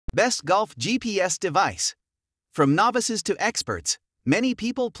Best golf GPS device. From novices to experts, many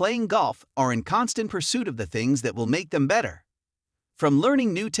people playing golf are in constant pursuit of the things that will make them better. From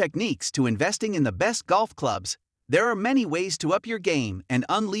learning new techniques to investing in the best golf clubs, there are many ways to up your game and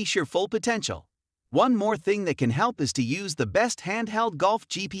unleash your full potential. One more thing that can help is to use the best handheld golf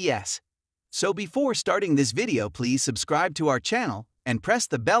GPS. So before starting this video, please subscribe to our channel and press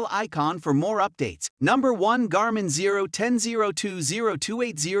the bell icon for more updates. Number 1. Garmin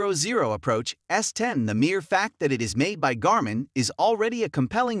 01002028000 Approach S10. The mere fact that it is made by Garmin is already a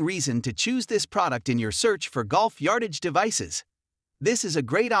compelling reason to choose this product in your search for golf yardage devices. This is a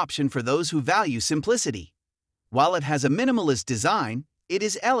great option for those who value simplicity. While it has a minimalist design, it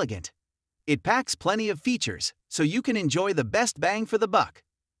is elegant. It packs plenty of features, so you can enjoy the best bang for the buck.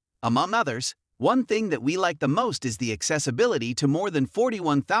 Among others, one thing that we like the most is the accessibility to more than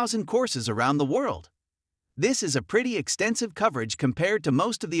 41,000 courses around the world. This is a pretty extensive coverage compared to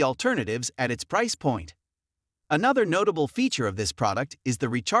most of the alternatives at its price point. Another notable feature of this product is the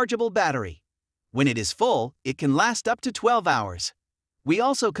rechargeable battery. When it is full, it can last up to 12 hours. We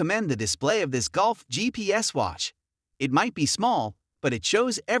also commend the display of this golf GPS watch. It might be small, but it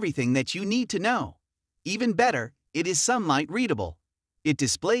shows everything that you need to know. Even better, it is sunlight readable. It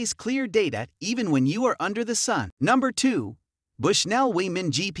displays clear data even when you are under the sun. Number 2. Bushnell Wingman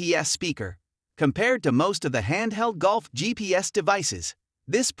GPS Speaker. Compared to most of the handheld golf GPS devices,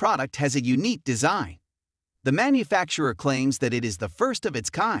 this product has a unique design. The manufacturer claims that it is the first of its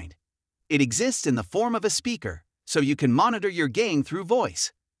kind. It exists in the form of a speaker, so you can monitor your game through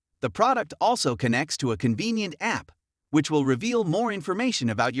voice. The product also connects to a convenient app, which will reveal more information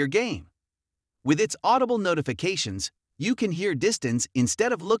about your game. With its audible notifications, you can hear distance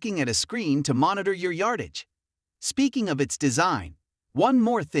instead of looking at a screen to monitor your yardage. Speaking of its design, one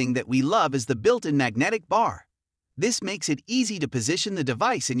more thing that we love is the built-in magnetic bar. This makes it easy to position the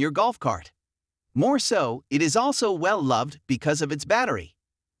device in your golf cart. More so, it is also well loved because of its battery.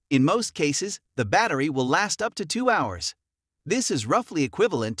 In most cases, the battery will last up to 2 hours. This is roughly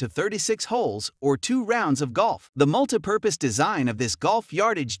equivalent to 36 holes or 2 rounds of golf. The multi-purpose design of this golf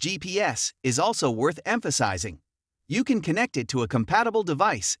yardage GPS is also worth emphasizing. You can connect it to a compatible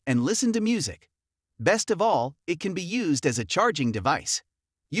device and listen to music. Best of all, it can be used as a charging device.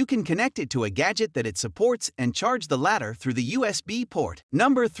 You can connect it to a gadget that it supports and charge the latter through the USB port.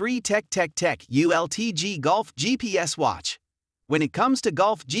 Number 3. TecTecTec ULT-G Golf GPS Watch. When it comes to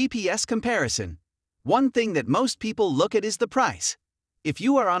golf GPS comparison, one thing that most people look at is the price. If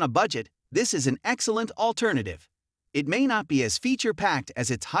you are on a budget, this is an excellent alternative. It may not be as feature-packed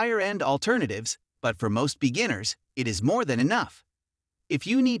as its higher-end alternatives, but for most beginners, it is more than enough. If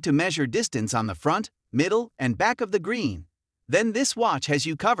you need to measure distance on the front, middle, and back of the green, then this watch has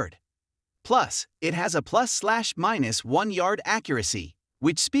you covered. Plus, it has a ±1 yard accuracy,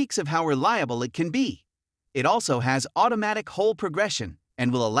 which speaks of how reliable it can be. It also has automatic hole progression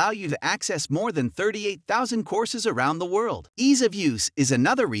and will allow you to access more than 38,000 courses around the world. Ease of use is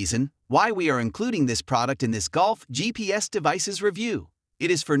another reason why we are including this product in this golf GPS devices review. It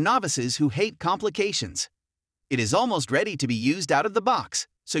is for novices who hate complications. It is almost ready to be used out of the box,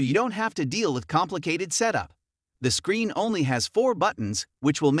 so you don't have to deal with complicated setup. The screen only has 4 buttons,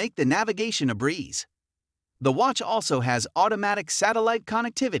 which will make the navigation a breeze. The watch also has automatic satellite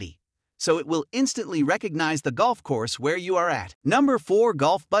connectivity, so it will instantly recognize the golf course where you are at. Number 4.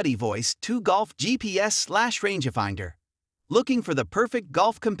 GolfBuddy Voice 2 Golf GPS/Rangefinder. Looking for the perfect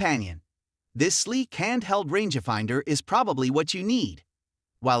golf companion? This sleek handheld rangefinder is probably what you need.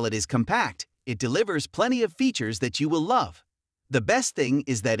 While it is compact, it delivers plenty of features that you will love. The best thing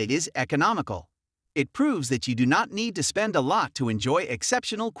is that it is economical. It proves that you do not need to spend a lot to enjoy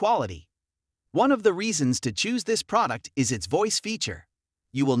exceptional quality. One of the reasons to choose this product is its voice feature.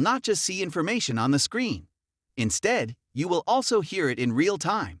 You will not just see information on the screen. Instead, you will also hear it in real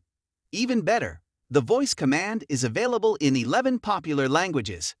time. Even better, the voice command is available in 11 popular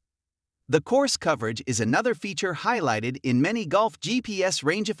languages. The course coverage is another feature highlighted in many golf GPS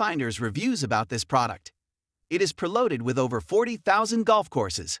rangefinders reviews about this product. It is preloaded with over 40,000 golf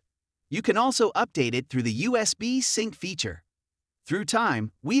courses. You can also update it through the USB sync feature. Through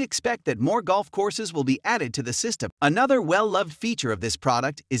time, we expect that more golf courses will be added to the system. Another well-loved feature of this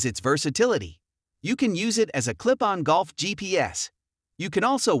product is its versatility. You can use it as a clip-on golf GPS. You can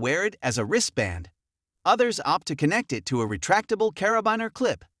also wear it as a wristband. Others opt to connect it to a retractable carabiner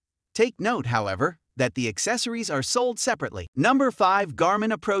clip. Take note, however, that the accessories are sold separately. Number 5.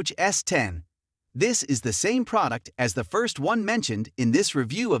 Garmin Approach S10. This is the same product as the first one mentioned in this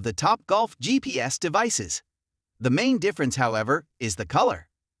review of the top golf GPS devices. The main difference, however, is the color.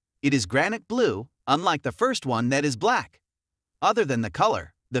 It is granite blue, unlike the first one that is black. Other than the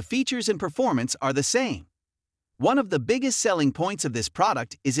color, The features and performance are the same. One of the biggest selling points of this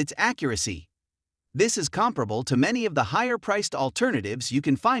product is its accuracy. This is comparable to many of the higher-priced alternatives you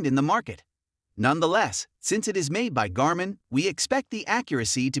can find in the market. Nonetheless, since it is made by Garmin, we expect the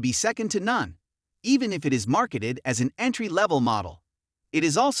accuracy to be second to none, even if it is marketed as an entry-level model. It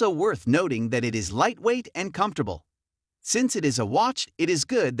is also worth noting that it is lightweight and comfortable. Since it is a watch, it is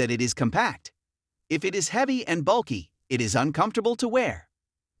good that it is compact. If it is heavy and bulky, it is uncomfortable to wear.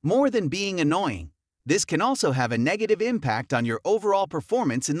 More than being annoying, this can also have a negative impact on your overall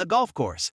performance in the golf course.